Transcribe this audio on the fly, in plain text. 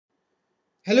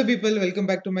Hello people, welcome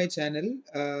back to my channel.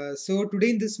 Today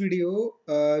in this video,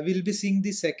 we'll be seeing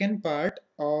the second part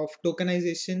of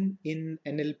tokenization in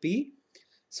NLP.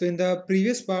 So in the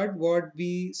previous part, what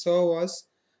we saw was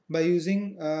by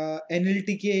using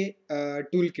NLTK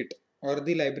toolkit or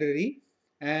the library,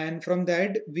 and from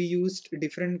that we used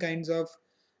different kinds of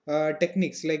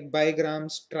techniques like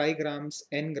bigrams, trigrams,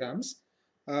 n-grams.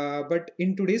 But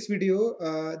in today's video,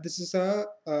 this is a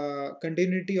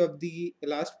continuity of the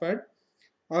last part,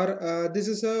 or this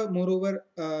is a moreover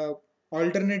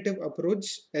alternative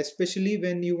approach, especially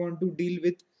when you want to deal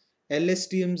with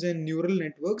LSTMs and neural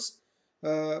networks,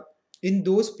 uh, in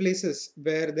those places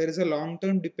where there is a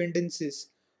long-term dependencies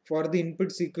for the input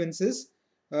sequences,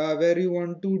 where you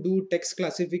want to do text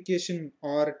classification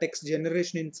or text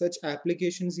generation. In such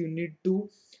applications you need to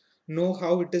know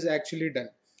how it is actually done.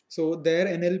 So there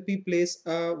NLP plays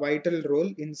a vital role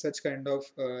in such kind of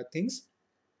things.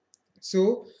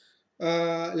 So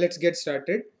let's get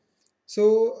started.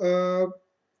 So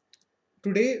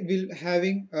today we'll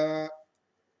having a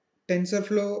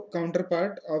TensorFlow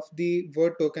counterpart of the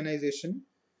word tokenization.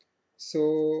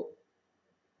 So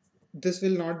this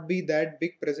will not be that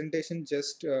big presentation,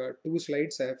 just two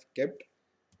slides I have kept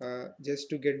just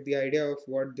to get the idea of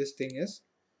what this thing is.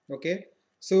 Okay.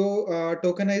 So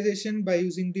tokenization by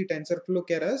using the TensorFlow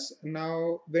Keras.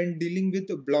 Now when dealing with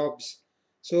blobs,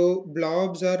 so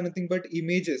blobs are nothing but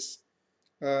images,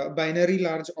 binary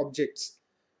large objects.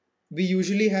 We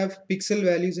usually have pixel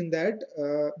values in that,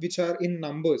 which are in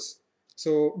numbers,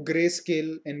 so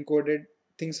grayscale encoded,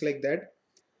 things like that.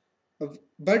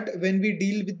 But when we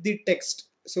deal with the text,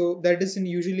 so that is in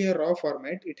usually a raw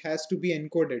format, it has to be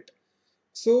encoded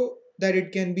so that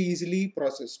it can be easily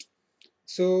processed.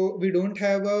 So we don't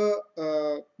have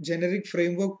a, generic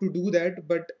framework to do that,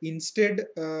 but instead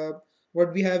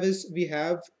what we have is we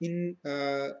have in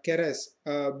Keras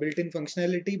built-in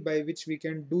functionality by which we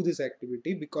can do this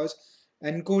activity, because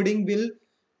encoding will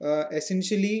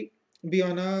essentially be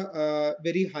on a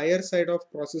very higher side of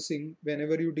processing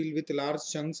whenever you deal with large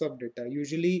chunks of data.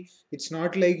 Usually it's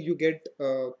not like you get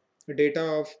data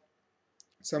of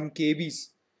some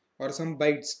KBs or some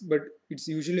bytes, but it's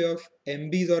usually of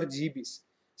MBs or GBs.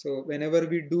 So whenever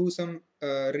we do some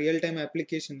real-time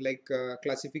application like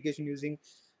classification using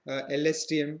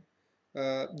LSTM,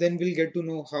 then we'll get to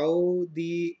know how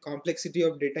the complexity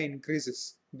of data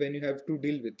increases when you have to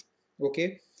deal with.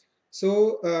 Okay.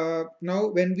 So now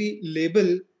when we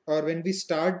label, or when we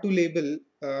start to label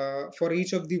for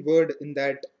each of the word in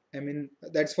that, I mean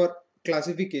that's for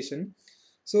classification.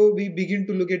 So we begin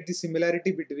to look at the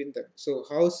similarity between them. So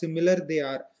how similar they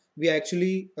are, we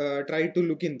actually try to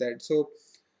look in that. So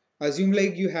assume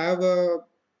like you have a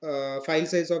file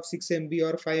size of 6 MB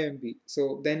or 5 MB.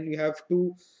 So then you have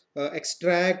to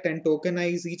extract and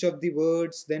tokenize each of the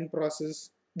words, then process,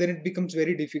 then it becomes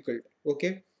very difficult.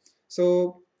 Okay.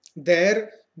 So there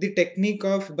the technique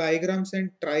of bigrams and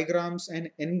trigrams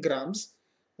and n-grams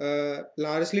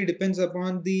largely depends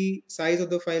upon the size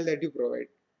of the file that you provide.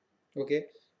 Okay.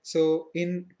 So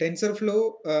in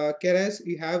TensorFlow Keras,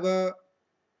 you have a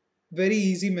very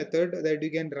easy method that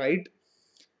you can write.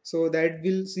 So that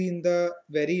we'll see in the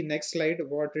very next slide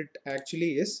what it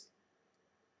actually is.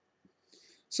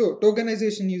 So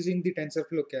tokenization using the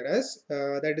TensorFlow Keras,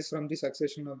 that is from the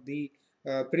succession of the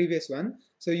previous one.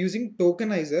 So using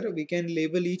tokenizer, we can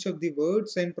label each of the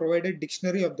words and provide a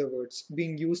dictionary of the words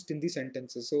being used in the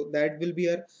sentences. So that will be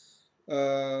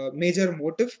our major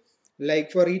motive.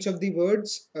 Like for each of the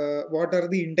words, what are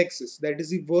the indexes? That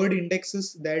is the word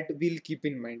indexes that we'll keep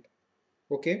in mind.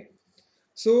 Okay.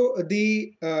 So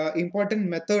the important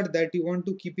method that you want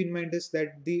to keep in mind is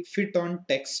that the fit on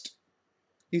text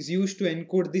is used to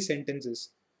encode the sentences.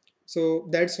 So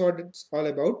that's what it's all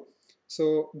about.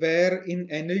 So where in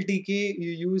NLTK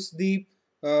you use the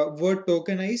word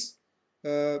tokenize,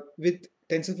 with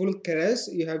TensorFlow Keras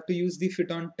you have to use the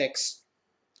fit on text.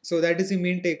 So that is the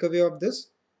main takeaway of this.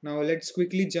 Now let's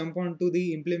quickly jump on to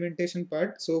the implementation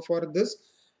part. So for this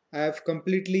I have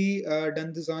completely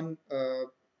done this on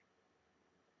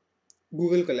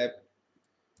Google Colab.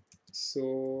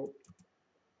 So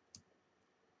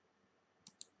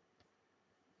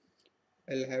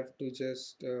I'll have to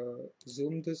just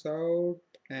zoom this out,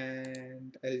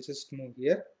 and I'll just move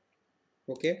here.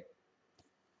 Okay.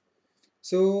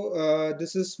 So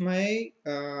this is my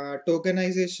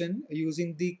tokenization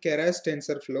using the Keras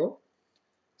TensorFlow.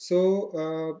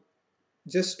 So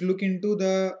just look into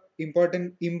the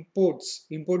important import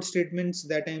statements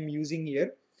that I'm using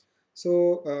here.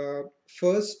 So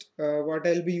first what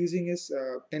I'll be using is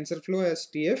TensorFlow as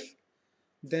TF.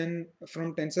 Then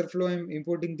from TensorFlow I'm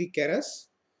importing the Keras.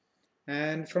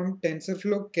 And from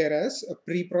TensorFlow Keras, a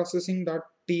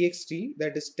preprocessing.txt,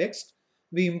 that is text,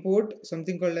 we import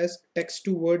something called as text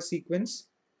to word sequence.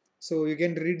 So you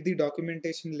can read the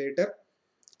documentation later.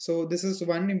 So this is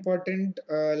one important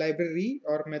library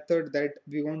or method that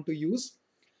we want to use.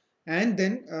 And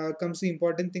then comes the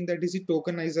important thing, that is the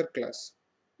tokenizer class.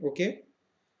 Okay.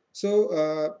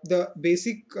 So the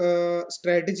basic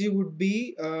strategy would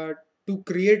be to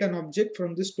create an object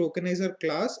from this tokenizer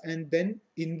class and then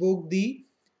invoke the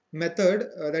method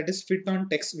that is fit on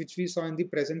text, which we saw in the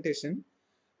presentation,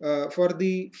 for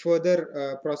the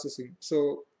further processing.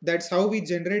 So that's how we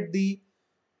generate the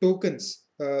tokens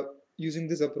using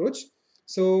this approach.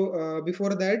 So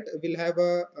before that, we'll have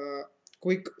a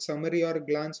quick summary or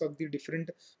glance of the different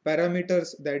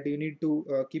parameters that you need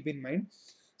to keep in mind.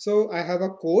 So I have a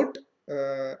quote,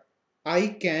 uh,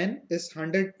 I can is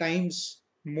 100 times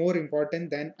more important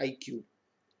than IQ.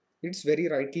 It's very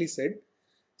rightly said.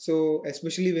 So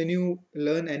especially when you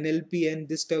learn NLP and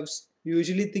this stuffs, you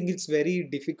usually think it's very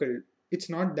difficult.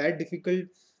 It's not that difficult.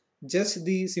 Just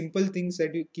the simple things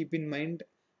that you keep in mind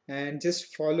and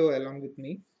just follow along with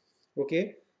me.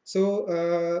 Okay.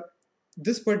 So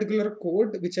this particular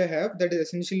code which I have, that is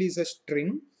essentially is a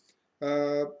string.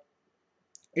 Uh,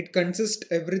 it consists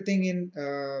everything in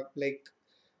like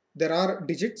there are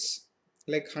digits,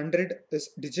 like 100 is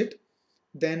digit,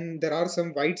 then there are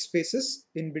some white spaces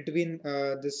in between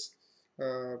this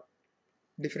uh,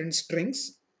 different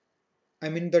strings, I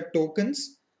mean the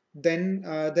tokens. Then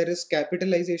there is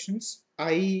capitalizations,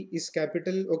 I is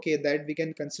capital, okay, that we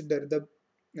can consider the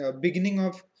beginning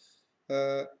of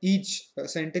each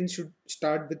sentence should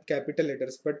start with capital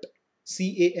letters, but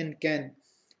can.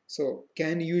 So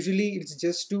can usually it's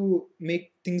just to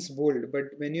make things bold, but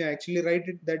when you actually write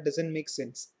it, that doesn't make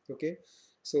sense. Okay,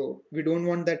 so we don't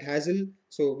want that hassle,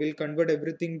 so we'll convert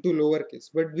everything to lowercase,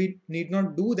 but we need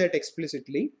not do that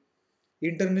explicitly.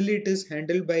 Internally it is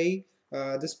handled by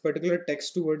this particular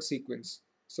text to word sequence,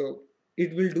 so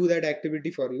it will do that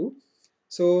activity for you.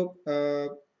 So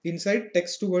inside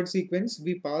text to word sequence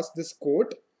we pass this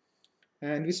quote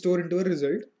and we store into a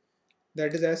result.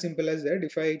 That is as simple as that.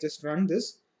 If I just run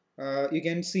this, you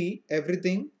can see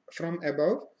everything from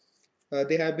above,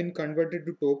 they have been converted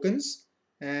to tokens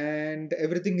and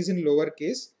everything is in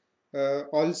lowercase.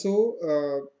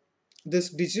 Also this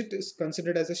digit is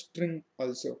considered as a string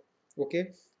also.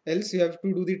 Okay, else you have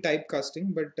to do the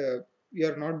typecasting, but you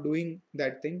are not doing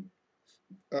that thing.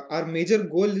 Our major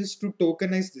goal is to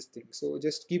tokenize this thing, so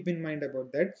just keep in mind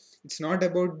about that. It's not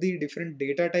about the different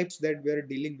data types that we are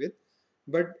dealing with,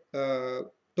 but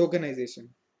tokenization.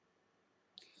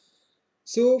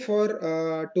 So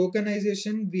for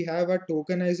tokenization, we have a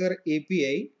tokenizer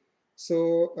API.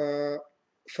 So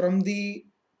from the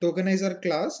tokenizer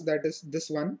class, that is this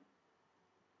one,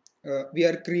 we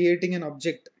are creating an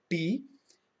object T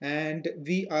and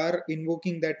we are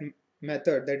invoking that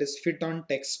method that is fit on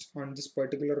text on this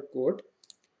particular code.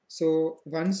 So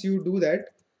once you do that,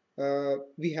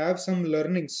 we have some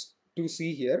learnings to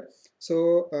see here.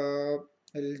 So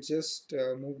I'll just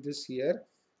move this here.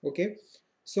 Okay.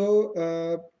 So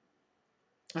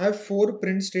I have 4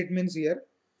 print statements here.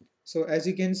 So as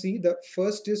you can see, the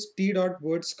first is t dot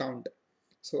words count.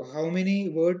 So how many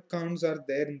word counts are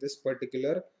there in this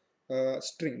particular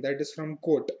string, that is from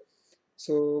quote.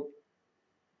 So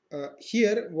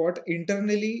here what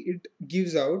internally it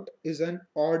gives out is an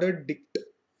ordered dict.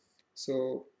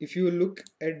 So if you look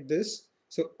at this,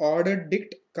 so ordered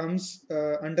dict comes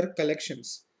under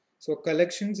collections. So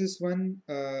collections is one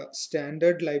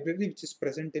standard library which is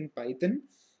present in Python.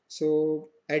 So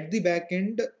at the back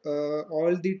end,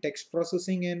 all the text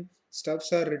processing and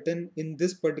stuffs are written in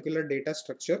this particular data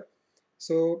structure.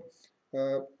 So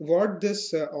what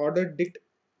this ordered dict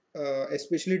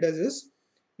especially does is,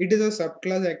 it is a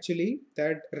subclass actually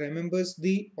that remembers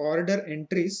the order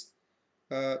entries,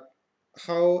 uh,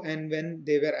 how and when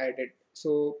they were added.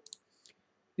 So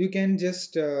you can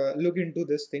just look into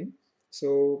this thing.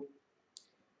 So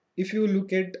if you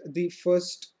look at the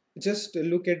first, just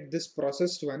look at this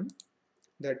processed one,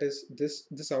 that is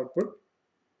this output,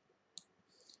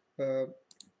 uh,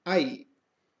 I.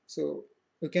 So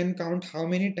you can count how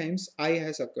many times I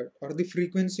has occurred or the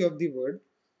frequency of the word.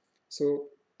 So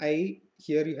I,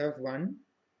 here you have 1,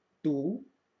 2,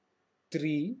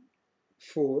 3,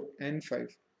 4 and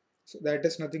 5. So that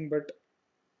is nothing but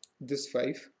this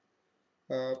 5.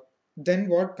 Uh, then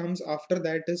what comes after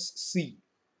that is C.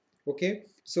 Okay,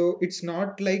 so it's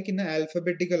not like in an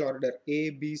alphabetical order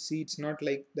A, B, C. It's not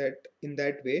like that in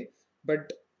that way.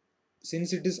 But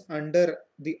since it is under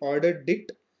the order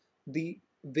dict, the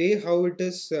way how it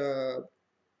is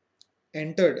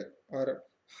entered or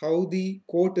how the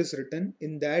quote is written.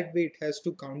 In that way, it has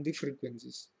to count the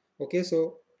frequencies. Okay,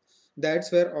 so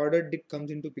that's where ordered dict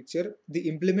comes into picture. The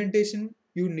implementation,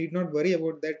 you need not worry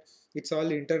about that. It's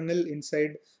all internal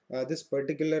inside this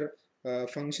particular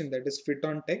function, that is fit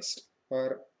on text,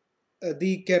 or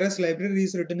the Keras library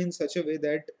is written in such a way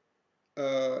that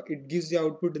it gives the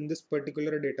output in this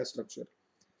particular data structure.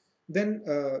 Then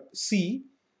C,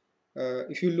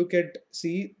 if you look at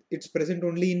C, it's present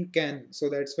only in can, so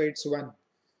that's why it's 1.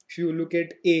 If you look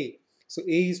at A, so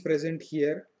A is present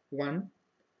here, 1,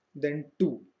 then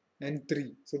 2 and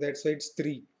 3, so that's why it's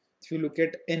 3. If you look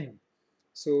at N,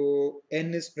 so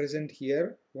N is present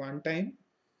here one time,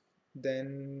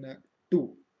 then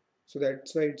 2, so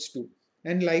that's why it's 2.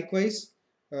 And likewise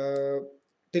uh,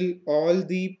 till all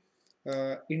the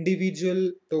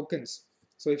individual tokens.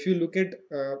 So if you look at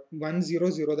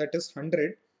 100, that is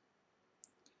 100,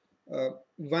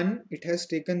 1, it has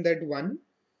taken that 1,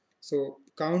 so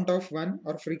count of 1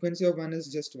 or frequency of 1 is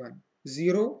just 1.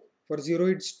 0, for 0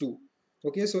 it's 2.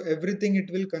 Okay, so everything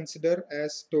it will consider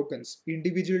as tokens,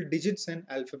 individual digits and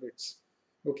alphabets.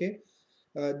 Okay,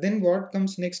 then what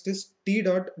comes next is t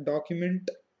dot document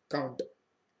count.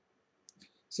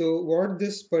 So what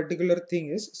this particular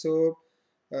thing is, so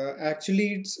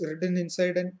actually it's written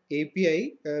inside an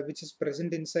API which is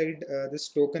present inside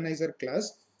this tokenizer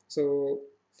class. So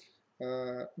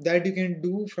that you can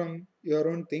do from your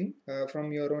own thing,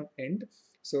 from your own end.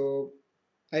 So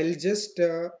I'll just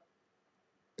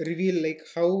reveal like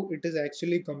how it is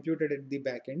actually computed at the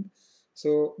back end.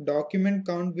 So document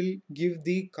count will give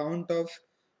the count of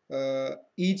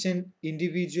each and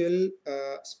individual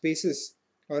spaces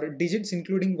or digits,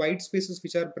 including white spaces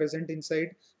which are present inside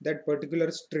that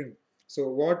particular string. So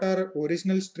what our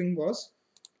original string was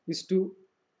is to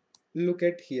look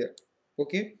at here.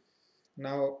 Okay,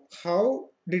 now how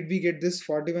did we get this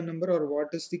 41 number, or what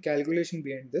is the calculation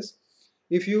behind this?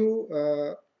 If you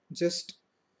just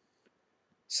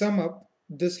sum up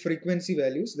this frequency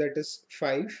values, that is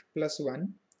 5 plus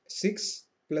 1, 6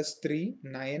 plus 3,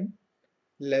 9,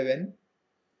 11,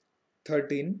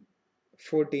 13,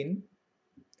 14,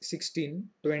 16,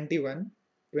 21,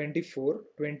 24,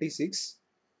 26.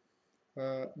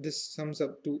 This sums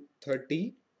up to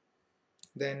 30,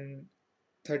 then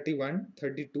 31,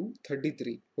 32,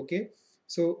 33. Okay,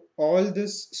 so all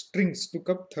these strings took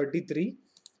up 33.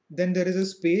 Then there is a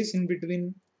space in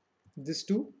between these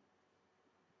two,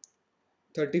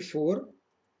 34,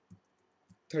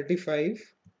 35,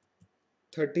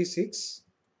 36,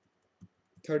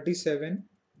 37,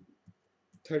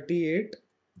 38,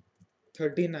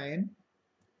 39,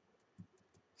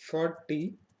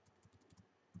 40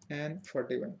 and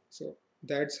 41. So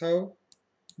that's how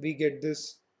we get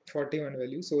this 41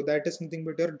 value. So that is nothing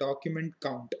but your document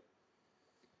count.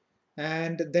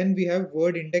 And then we have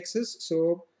word indexes.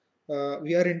 So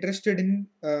we are interested in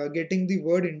getting the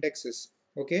word indexes.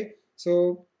 Okay,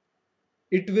 so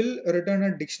it will return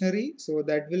a dictionary, so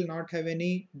that will not have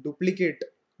any duplicate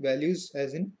values,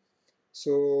 as in,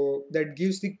 so that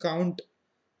gives the count,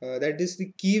 that is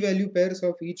the key value pairs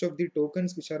of each of the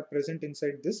tokens which are present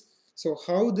inside this. So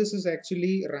how this is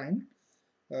actually ranked,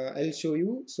 I'll show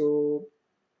you. So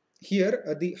here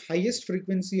the highest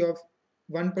frequency of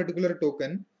one particular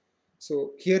token,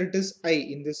 so here it is I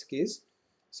in this case,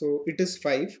 so it is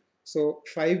 5, so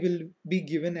 5 will be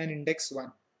given an index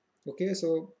 1. Okay,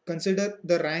 so consider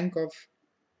the rank of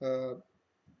uh,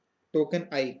 token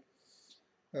I.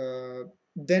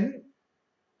 Then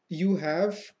you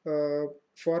have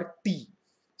for T.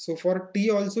 So for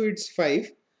T also it's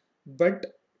 5, but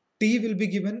T will be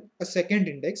given a second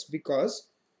index because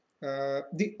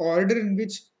the order in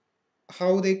which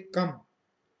how they come,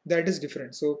 that is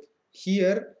different. So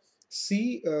here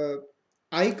C,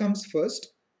 I comes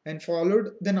first and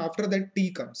followed, then after that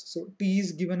T comes. So T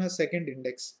is given a second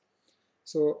index.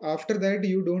 So after that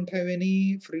you don't have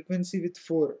any frequency with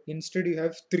 4, instead you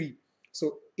have 3.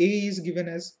 So A is given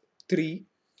as 3,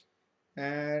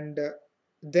 and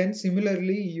then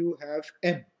similarly you have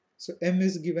M. So M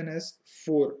is given as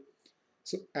 4.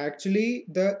 So actually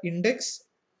the index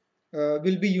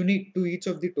will be unique to each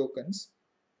of the tokens.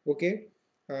 Okay,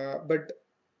 but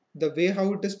the way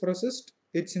how it is processed,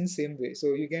 it's in same way.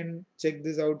 So you can check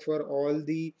this out for all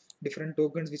the different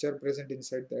tokens which are present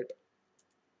inside that.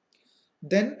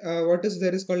 Then what is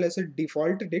there is called as a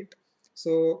default dict.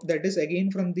 So that is again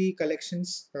from the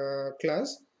collections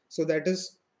class. So that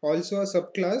is also a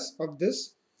subclass of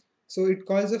this. So it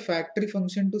calls a factory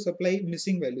function to supply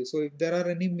missing values. So if there are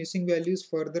any missing values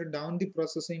further down the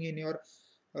processing in your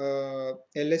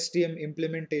LSTM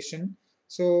implementation,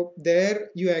 so there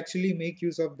you actually make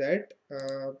use of that.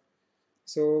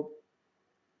 So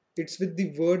it's with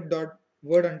the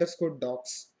word underscore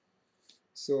docs.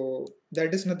 So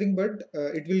that is nothing but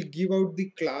it will give out the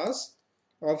class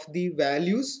of the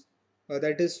values,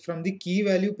 that is from the key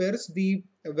value pairs the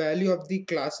value of the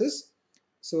classes.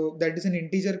 So that is an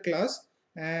integer class,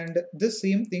 and the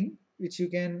same thing which you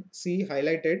can see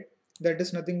highlighted, that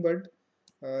is nothing but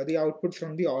the output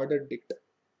from the ordered dict.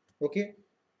 Okay,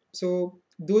 so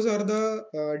those are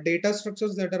the data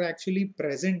structures that are actually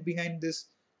present behind this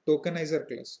tokenizer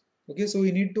class. Okay, so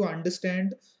we need to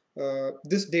understand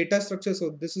this data structure.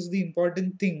 So this is the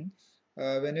important thing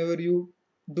whenever you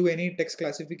do any text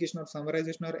classification or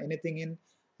summarization or anything in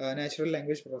natural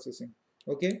language processing.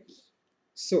 Okay,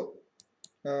 so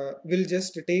we'll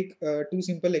just take two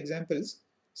simple examples.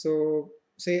 So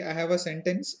say I have a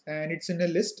sentence and it's in a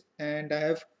list, and I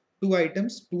have two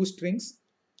items, two strings.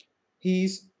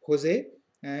 He's Jose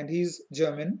and he's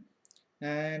German.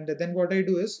 And then what I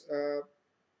do is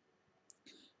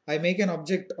I make an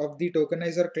object of the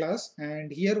tokenizer class,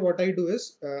 and here what I do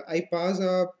is I pass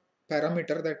a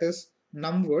parameter that is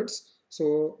num words.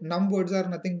 So num words are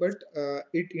nothing but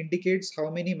it indicates how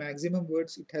many maximum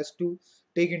words it has to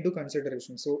take into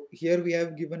consideration. So here we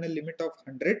have given a limit of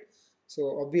 100.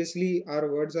 So obviously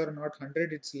our words are not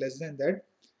 100, it's less than that.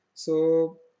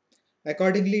 So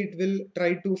accordingly it will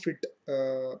try to fit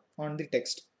on the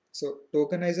text. So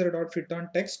tokenizer dot fit on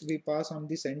text we pass on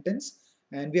the sentence,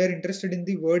 and we are interested in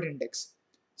the word index.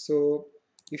 So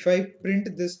if I print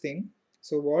this thing,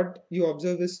 so what you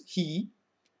observe is he.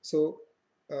 So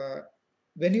uh,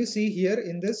 when you see here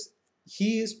in this,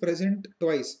 he is present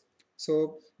twice.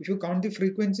 So if you count the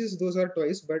frequencies, those are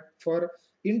twice, but for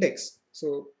index,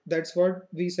 so that's what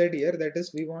we said here, that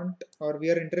is we want or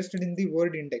we are interested in the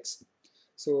word index.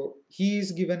 So he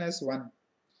is given as 1.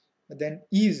 Then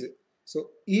is. So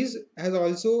is has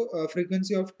also a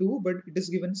frequency of 2, but it is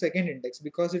given second index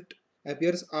because it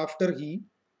appears after he.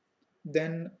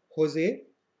 Then Jose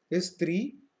is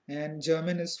 3 and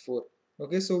German is 4.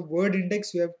 Okay, so word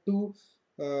index you have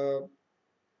to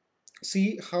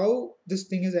see how this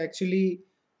thing is actually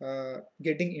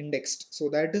getting indexed. So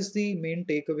that is the main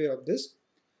takeaway of this.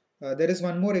 There is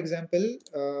one more example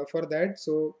for that.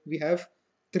 So we have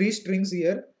three strings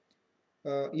here.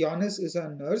 Jonas is a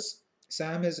nurse,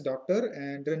 Sam is doctor,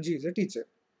 and Ranji is a teacher.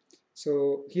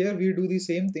 So here we do the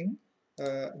same thing.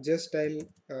 Just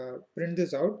I'll print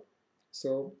this out.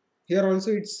 So here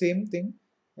also it's same thing.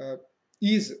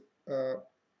 Is uh,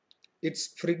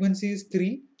 its frequency is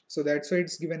 3, so that's why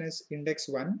it's given as index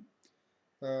 1.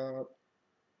 Uh,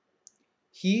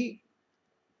 he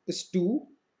is 2,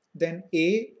 then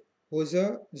A,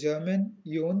 Hoser, German,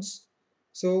 Jons.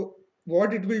 So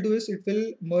what it will do is it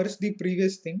will merge the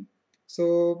previous thing.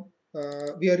 So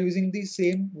we are using the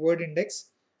same word index.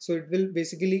 So it will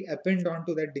basically append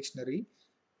onto that dictionary.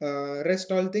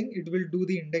 Rest all thing, it will do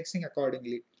the indexing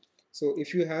accordingly. So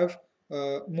if you have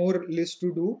more list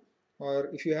to do,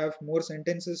 or if you have more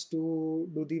sentences to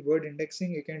do the word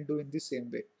indexing, you can do in the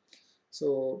same way.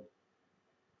 So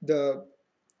the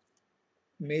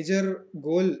major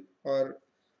goal, or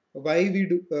why we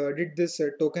did this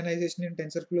tokenization in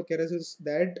TensorFlow Keras is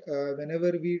that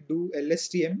whenever we do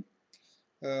LSTM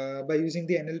by using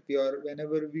the NLP, or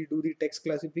whenever we do the text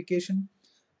classification,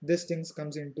 this things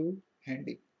comes into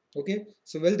handy. Okay,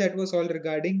 so well, that was all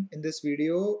regarding in this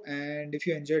video, and if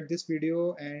you enjoyed this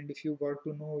video and if you got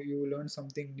to know, you learned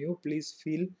something new, please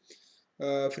feel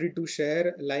free to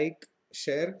share, like,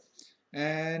 share,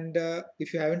 and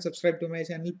if you haven't subscribed to my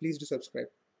channel, please do subscribe.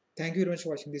 Thank you very much for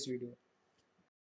watching this video.